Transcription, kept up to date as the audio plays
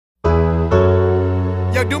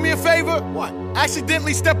Yo, do me a favor. What?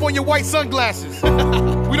 Accidentally step on your white sunglasses.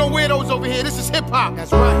 We don't wear those over here. This is hip-hop.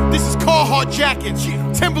 That's right. This is Carhartt jackets,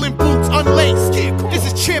 Timberland boots unlaced. This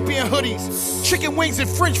is Champion hoodies, chicken wings and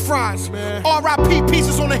french fries. R.I.P.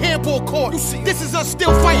 pieces on the handball court. This is us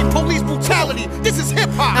still fighting police brutality. This is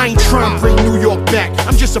hip-hop. I ain't trying to bring New York back.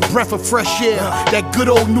 I'm just a breath of fresh air. That good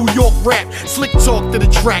old New York rap. Slick talk to the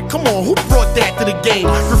track. Come on, who brought that to the game?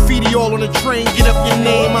 Graffiti all on the train, get up your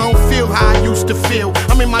name. I don't feel how I used to feel.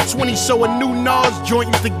 I'm in my 20s, so a new Nas joint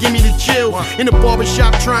used to give me the chill. In the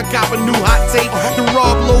barbershop trying to cop a new hot tape. The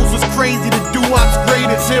Rob Lowe's was crazy, the doo-wop's great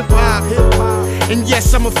as hip-hop. And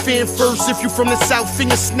yes, I'm a fan first. If you from the South,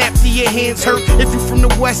 finger snap to your hands hurt. If you from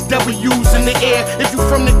the West, W's in the air. If you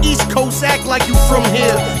from the East Coast, act like you from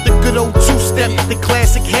here. The good old two-step, the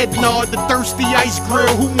classic head nod, the thirsty ice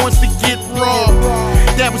grill, who wants to get robbed?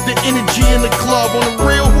 That was the energy in the club. On the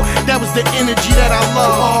real, that was the energy that I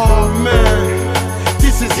love. Oh man,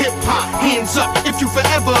 this is hip-hop, hands up if you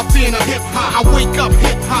forever a fan of hip-hop. I wake up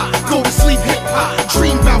hip-hop, go to sleep hip-hop,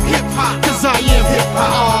 dream about hip-hop, cause I am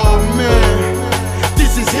hip-hop. Oh man,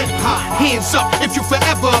 this is hip-hop, hands up if you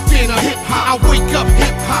forever a fan of hip-hop. I wake up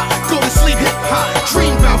hip-hop, go to sleep hip-hop,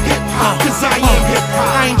 dream about hip-hop, cause I am hip-hop.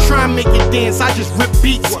 I ain't trying to make it dance, I just rip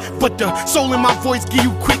beats, but the soul in my voice give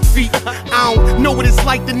you quick feet. I don't know what it's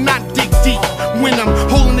like to not dig deep. When I'm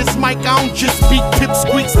holding this mic, I don't just speak. Pip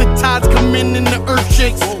squeaks, the tides come in and the earth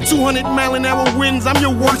shakes. 200-mile-an-hour winds, I'm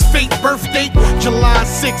your worst fate. Birth date, July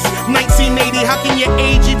 6, 1980. How can your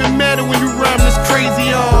age even matter when you rhyme this crazy?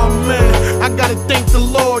 Oh man, I gotta thank the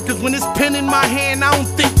Lord, cause when it's pen in my hand, I don't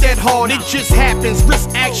think that hard. It just happens, wrist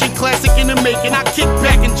action, classic in the making. I kick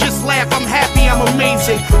back and just laugh, I'm happy, I'm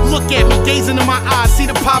amazing. Look at me, gazing in my eyes, see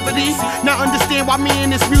the poverty? Now understand why me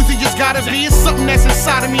and this music just gotta be. It's something that's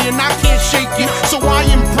inside of me and I can't shake it. So I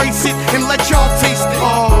embrace it and let y'all taste it.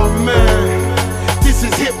 Oh man, this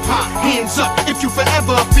is hip-hop, hands up if you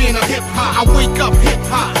forever a fan of hip-hop. I wake up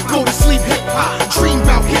hip-hop, go to sleep hip-hop, dream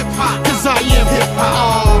about hip-hop, cause I am hip-hop.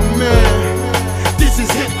 Oh man, this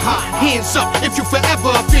is hip-hop, hands up if you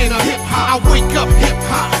forever a fan of hip-hop. I wake up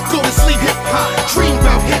hip-hop, go to sleep hip-hop, dream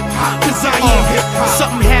about hip-hop, cause I am hip-hop.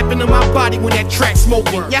 Something happened to my body when that track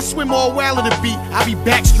smoking. Yeah, I swim all wild of the beat, I be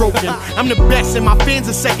backstroking. I'm the best and my fans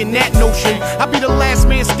are second that notion. I be the last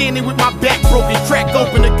man standing with my back broken. Crack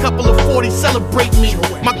open, a couple of 40s celebrate me.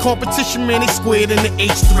 My competition, man, they squared in the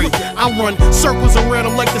H3. I run circles around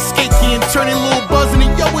them like the skate key and turn a little buzzing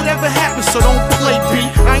and yo, whatever happens, so don't play B.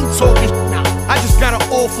 I ain't talking, I just got an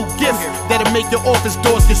awful gift that'll make your office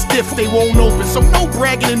doors get stiff, they won't open. So no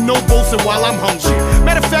bragging and no boasting while I'm hungry.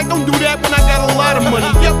 Matter of fact, don't do that when I got a lot of money.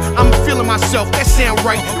 Yep, I'm feeling myself, that sound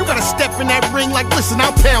right. You gotta step in that ring like, listen,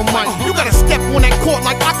 I'll pound Mike. You gotta step on that court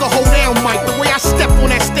like I can hold down Mike. The way I step on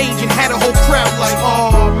that stage and had a whole crowd like,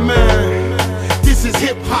 oh man, this is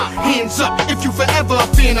hip-hop, hands up if you forever a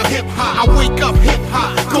fan of hip-hop. I wake up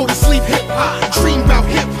hip-hop, go to sleep hip-hop, dream about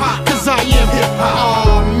hip-hop, cause I am hip-hop.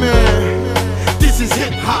 Oh man, this is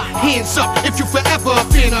hip-hop, hands up if you forever a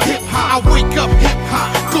fan of hip-hop. I wake up hip-hop,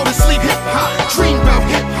 go to sleep hip-hop, dream about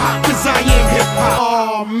hip-hop, cause I am hip-hop.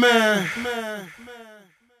 Oh man.